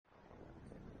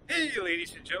Hey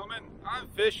ladies and gentlemen, I'm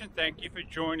Fish and thank you for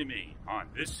joining me on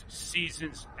this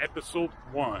season's episode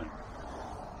 1.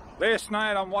 Last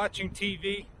night I'm watching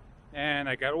TV and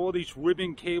I got all these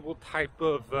ribbon cable type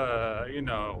of,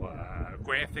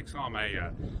 graphics on my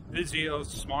Vizio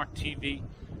smart TV.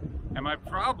 And my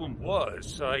problem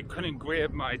was I couldn't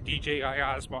grab my DJI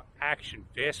Osmo Action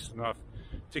fast enough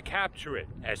to capture it.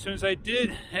 As soon as I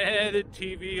did, the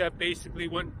TV basically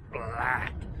went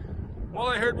black. All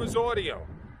I heard was audio.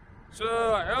 So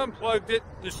I unplugged it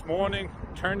this morning,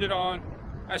 turned it on.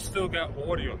 I still got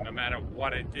audio no matter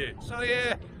what I did. So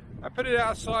yeah, I put it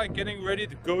outside getting ready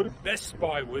to go to Best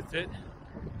Buy with it.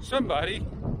 Somebody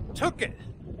took it.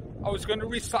 I was going to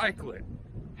recycle it.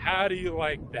 How do you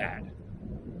like that?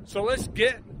 So let's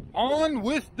get on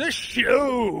with the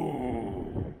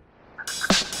show.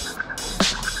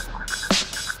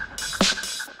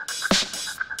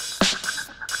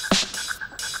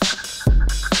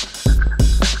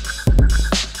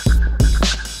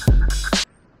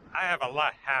 I have a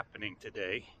lot happening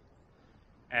today,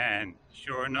 and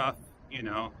sure enough,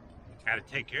 gotta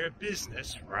take care of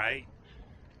business, right?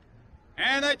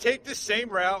 And I take the same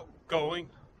route going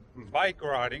bike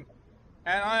riding,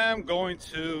 and I am going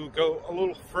to go a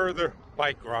little further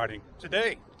bike riding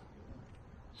today.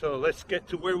 So let's get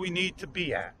to where we need to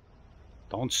be at.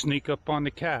 Don't sneak up on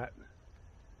the cat.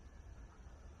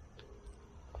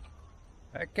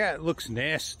 That cat looks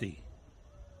nasty.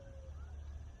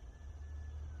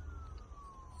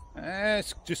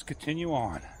 Let's just continue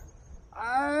on.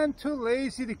 I'm too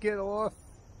lazy to get off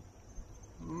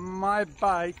my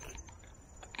bike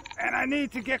and I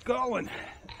need to get going.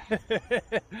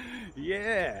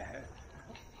 Yeah,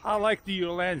 I like the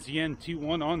Ulanzi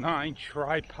NT109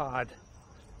 tripod.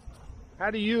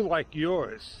 How do you like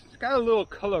yours? It's got a little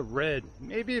color red.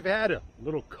 Maybe if it had a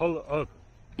little color of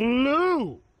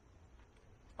blue,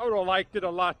 I would have liked it a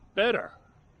lot better.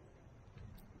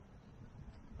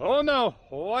 Oh no,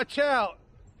 watch out.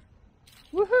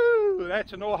 Woohoo,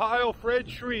 that's an Ohio Fred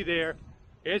tree there.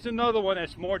 Here's another one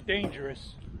that's more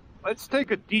dangerous. Let's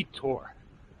take a detour.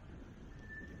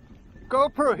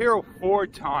 GoPro Hero 4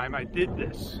 time I did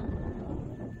this.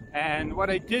 And what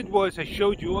I did was I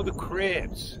showed you all the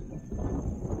crabs.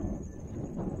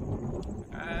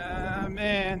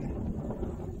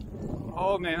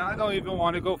 Oh man, I don't even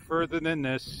want to go further than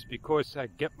this because I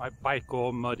get my bike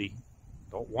all muddy.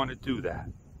 Don't want to do that.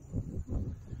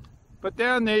 But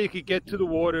down there you could get to the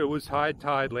water. It was high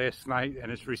tide last night and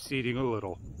it's receding a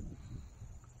little.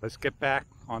 Let's get back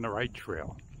on the right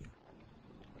trail.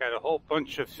 Got a whole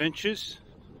bunch of finches.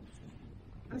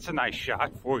 That's a nice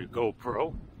shot for your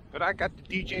GoPro. But I got the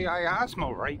DJI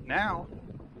Osmo right now.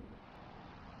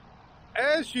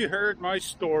 As you heard my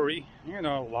story,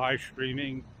 live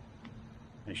streaming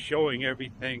and showing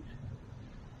everything,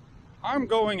 I'm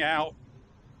going out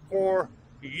for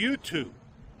YouTube.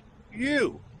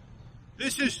 You.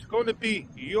 This is going to be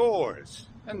yours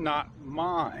and not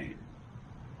mine.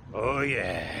 Oh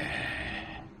yeah.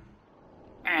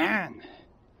 And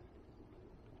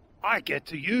I get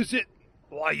to use it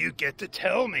while you get to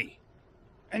tell me.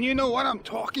 And you know what I'm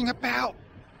talking about?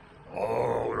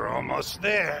 Oh, we're almost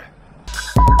there.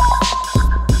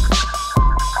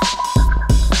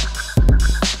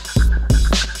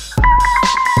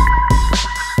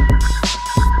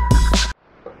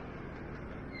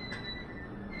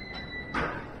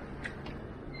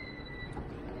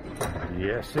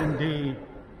 Yes, indeed.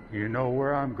 You know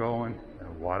where I'm going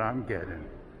and what I'm getting.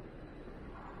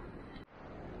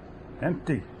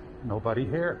 Empty. Nobody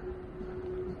here.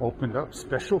 Opened up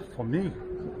special for me.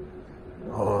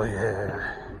 Oh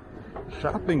yeah.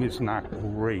 Shopping is not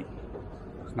great.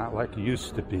 It's not like it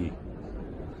used to be.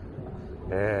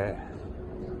 Yeah.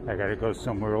 I gotta go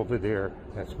somewhere over there.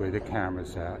 That's where the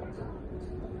camera's at.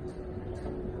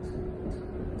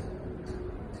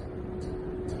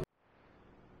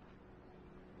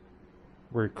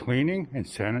 We're cleaning and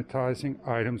sanitizing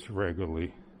items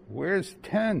regularly. Where's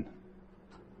 10?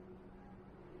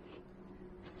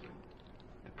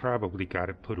 They probably got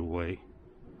it put away.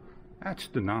 That's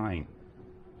the 9.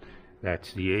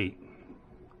 That's the 8.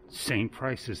 Same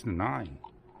price as the 9.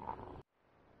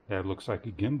 That looks like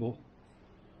a gimbal.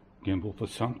 Gimbal for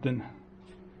something.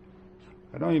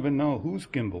 I don't even know whose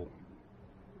gimbal.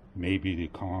 Maybe the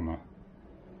Karma.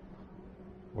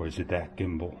 Or is it that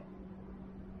gimbal?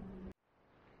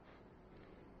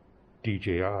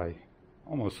 DJI.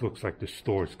 Almost looks like the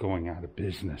store's going out of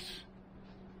business.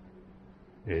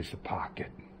 There's the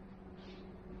Pocket.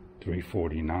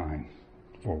 $349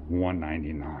 for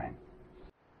 $199.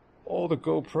 All the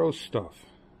GoPro stuff.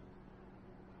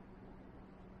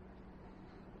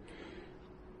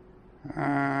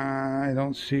 I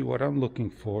don't see what I'm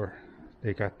looking for.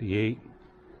 They got the 8.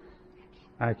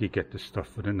 I could get the stuff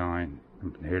for the 9.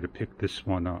 I'm here to pick this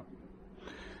one up.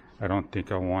 I don't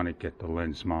think I want to get the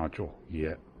lens module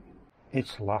yet.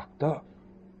 It's locked up.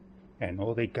 And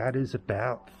all they got is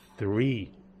about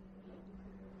 3.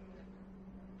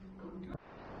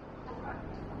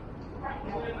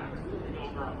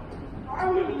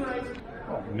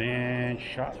 Oh man,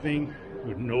 shopping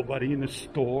with nobody in the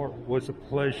store was a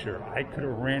pleasure. I could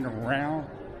have ran around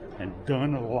and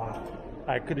done a lot.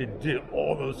 I could have did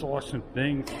all those awesome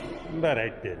things, but I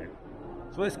didn't.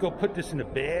 So let's go put this in a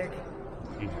bag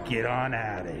and get on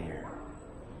out of here.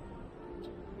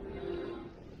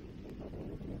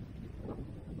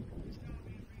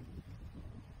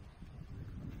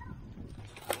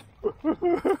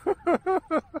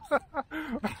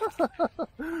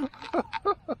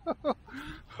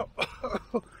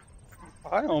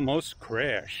 I almost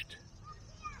crashed.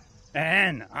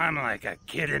 And I'm like a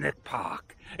kid in a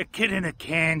park, a kid in a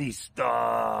candy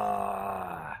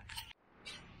store.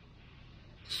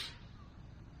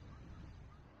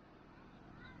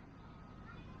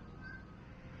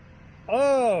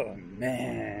 Oh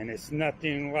man, it's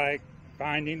nothing like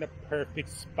finding the perfect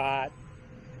spot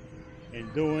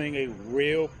and doing a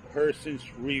real person's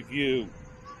review.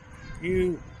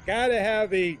 You gotta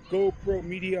have a GoPro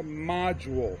media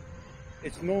module.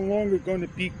 It's no longer going to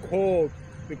be called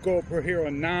the GoPro Hero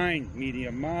 9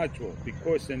 media module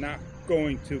because they're not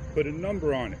going to put a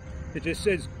number on it. It just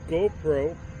says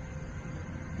GoPro.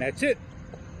 That's it.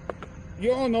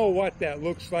 You all know what that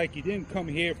looks like. You didn't come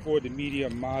here for the media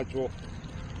module.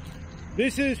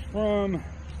 This is from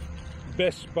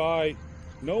Best Buy.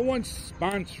 No one's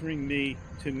sponsoring me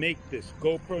to make this.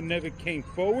 GoPro never came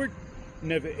forward,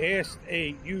 never asked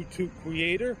a YouTube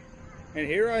creator, and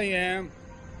here I am,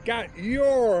 got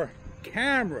your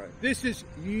camera. This is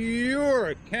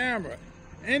your camera.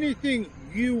 Anything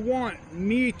you want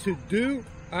me to do,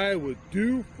 I would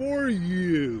do for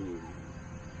you.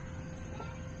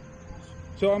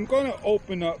 So I'm going to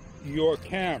open up your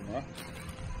camera.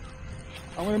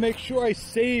 I'm going to make sure I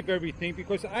save everything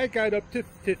because I got up to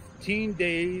 15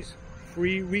 days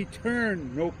free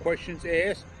return, no questions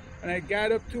asked, and I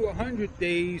got up to 100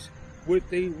 days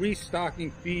with a restocking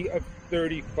fee of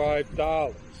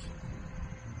 $35.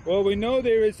 Well, we know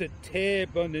there is a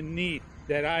tab underneath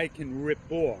that I can rip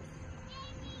off.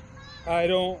 I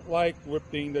don't like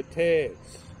ripping the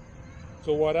tabs.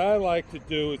 So what I like to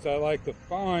do is I like to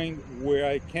find where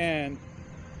I can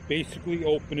basically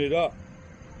open it up.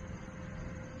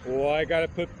 Well, I gotta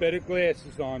put better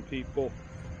glasses on, people.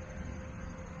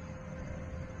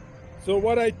 So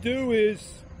what I do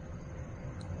is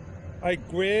I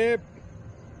grab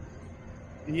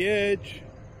the edge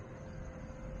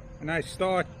and I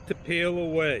start to peel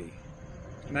away,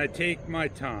 and I take my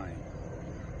time.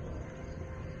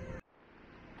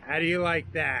 How do you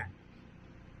like that?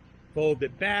 Fold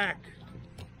it back,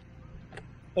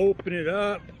 open it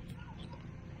up,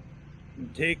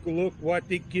 and take a look what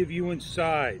they give you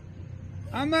inside.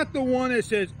 I'm not the one that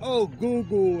says, oh,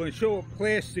 Google and show a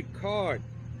plastic card.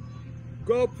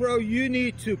 GoPro, you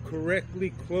need to correctly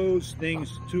close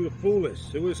things to the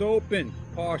fullest. It was open,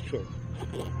 partial.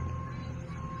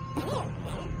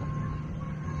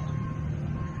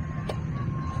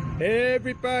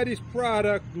 Everybody's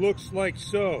product looks like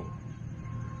so.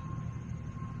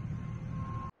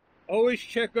 Always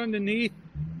check underneath.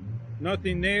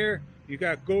 Nothing there. You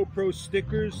got GoPro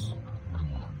stickers.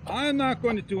 I'm not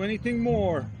going to do anything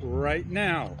more right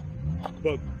now,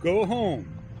 but go home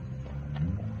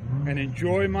and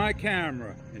enjoy my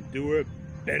camera and do a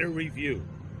better review.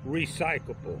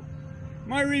 Recyclable.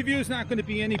 My review is not going to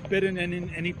be any better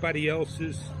than anybody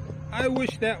else's. I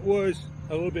wish that was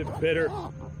a little bit better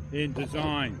in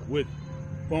design with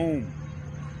foam.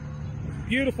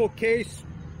 Beautiful case.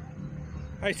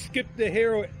 I skipped the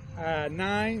Hero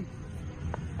 9.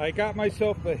 I got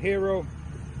myself a Hero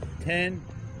 10.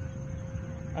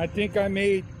 I think I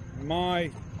made my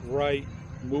right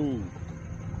move.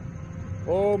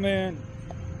 Oh man,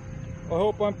 I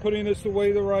hope I'm putting this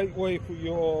away the right way for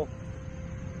you all.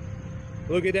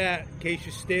 Look at that, in case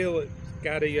you steal it, it's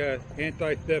got a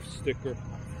anti-theft sticker.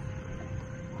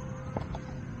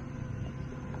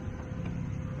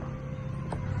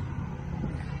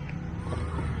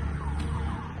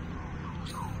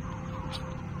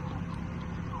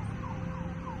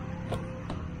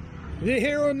 The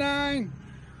Hero 9,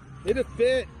 it'll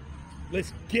fit.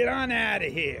 Let's get on out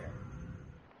of here.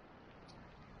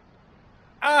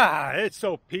 Ah, it's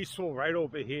so peaceful right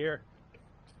over here.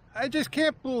 I just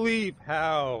can't believe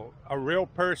how a real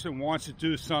person wants to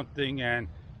do something and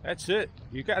That's it.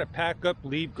 You gotta pack up,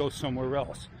 leave, go somewhere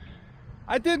else.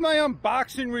 I did my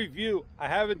unboxing review. I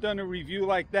haven't done a review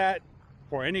like that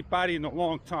for anybody in a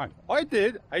long time. I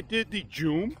did the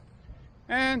Joom,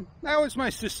 and that was my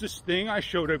sister's thing. I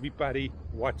showed everybody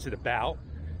what's it about.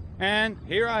 And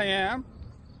here I am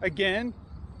again.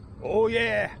 Oh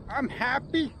yeah, I'm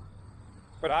happy,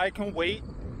 but I can wait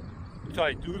until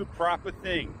I do the proper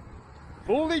thing.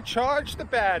 Fully charge the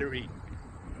battery.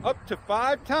 Up to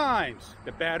 5 times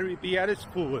the battery be at its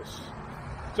fullest.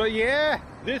 So yeah,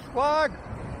 this vlog,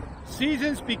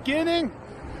 season's beginning,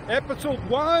 episode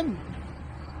 1,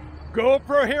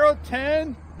 GoPro Hero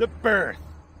 10, The Birth,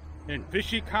 in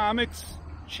Fishy Comics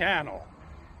channel.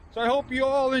 So I hope you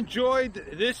all enjoyed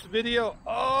this video.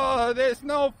 Oh, there's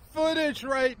no footage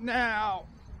right now.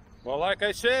 Well, like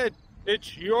I said,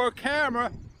 it's your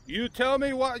camera. You tell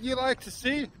me what you like to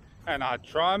see, and I'll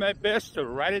try my best to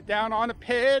write it down on a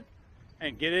pad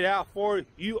and get it out for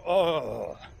you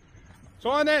all. So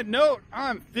on that note,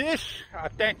 I'm Fish. I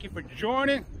thank you for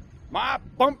joining my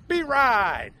bumpy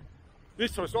ride.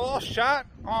 This was all shot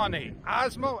on a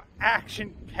Osmo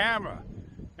action camera.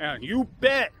 And you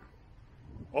bet,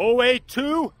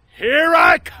 082, here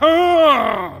I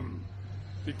come!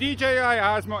 The DJI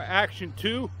Osmo Action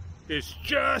 2 is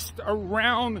just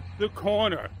around the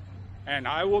corner. And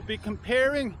I will be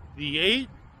comparing the 8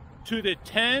 to the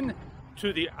 10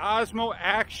 to the Osmo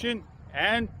Action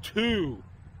and 2.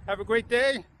 Have a great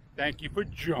day. Thank you for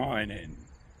joining.